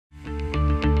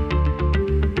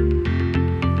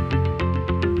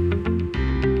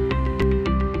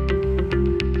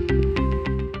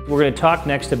we're going to talk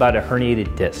next about a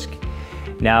herniated disc.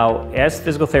 Now, as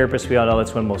physical therapists, we all know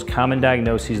that's one of the most common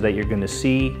diagnoses that you're going to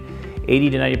see.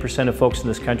 80 to 90% of folks in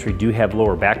this country do have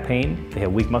lower back pain. They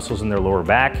have weak muscles in their lower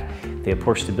back. They have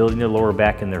poor stability in their lower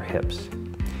back and their hips.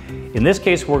 In this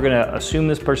case, we're going to assume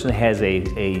this person has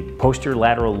a posterior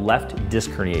lateral left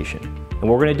disc herniation. And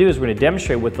what we're going to do is we're going to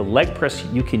demonstrate with the leg press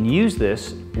you can use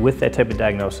this with that type of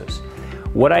diagnosis.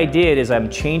 What I did is I'm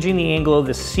changing the angle of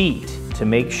the seat to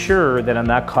make sure that I'm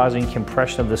not causing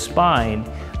compression of the spine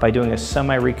by doing a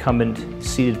semi-recumbent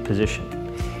seated position.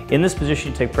 In this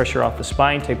position, you take pressure off the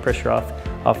spine, take pressure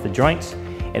off the joints,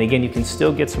 and again, you can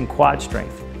still get some quad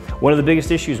strength. One of the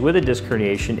biggest issues with a disc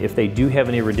herniation, if they do have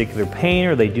any radicular pain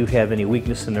or they do have any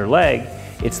weakness in their leg,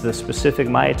 it's the specific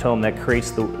myotome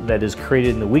that is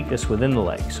created in the weakness within the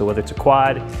leg. So whether it's a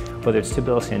quad, whether it's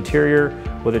tibialis anterior,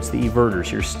 whether it's the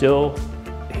everters,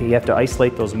 you have to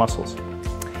isolate those muscles.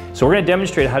 So we're going to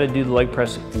demonstrate how to do the leg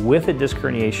press with a disc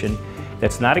herniation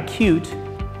that's not acute,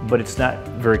 but it's not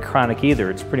very chronic either.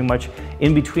 It's pretty much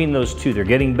in between those two. They're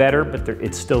getting better, but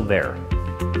it's still there.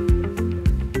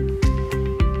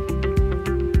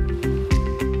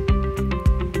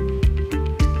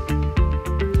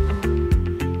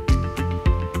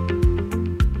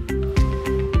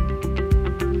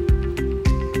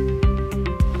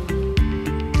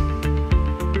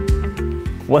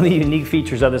 One of the unique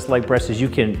features of this leg press is you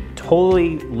can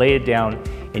totally lay it down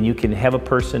and you can have a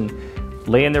person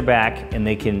lay on their back and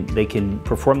they can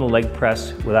perform the leg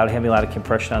press without having a lot of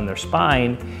compression on their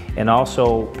spine. And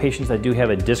also patients that do have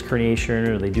a disc herniation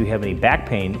or they do have any back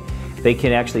pain, they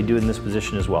can actually do it in this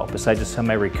position as well. Besides the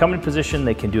semi-recumbent position,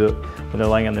 they can do it when they're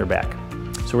lying on their back.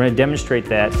 So we're going to demonstrate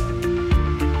that.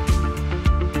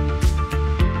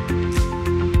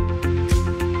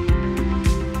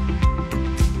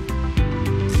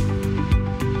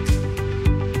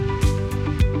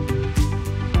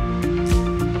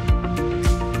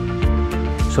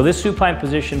 So this supine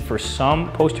position for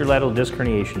some posterior lateral disc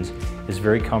herniations is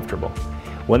very comfortable.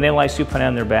 When they lie supine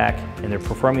on their back and they're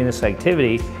performing this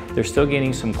activity, they're still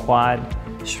gaining some quad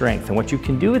strength. And what you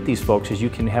can do with these folks is you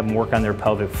can have them work on their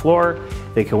pelvic floor,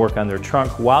 they can work on their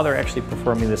trunk while they're actually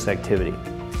performing this activity.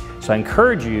 So I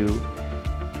encourage you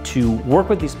to work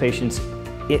with these patients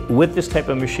with this type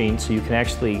of machine so you can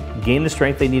actually gain the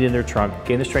strength they need in their trunk,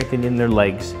 gain the strength they need in their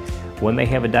legs, when they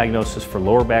have a diagnosis for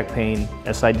lower back pain,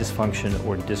 SI dysfunction,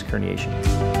 or disc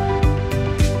herniation.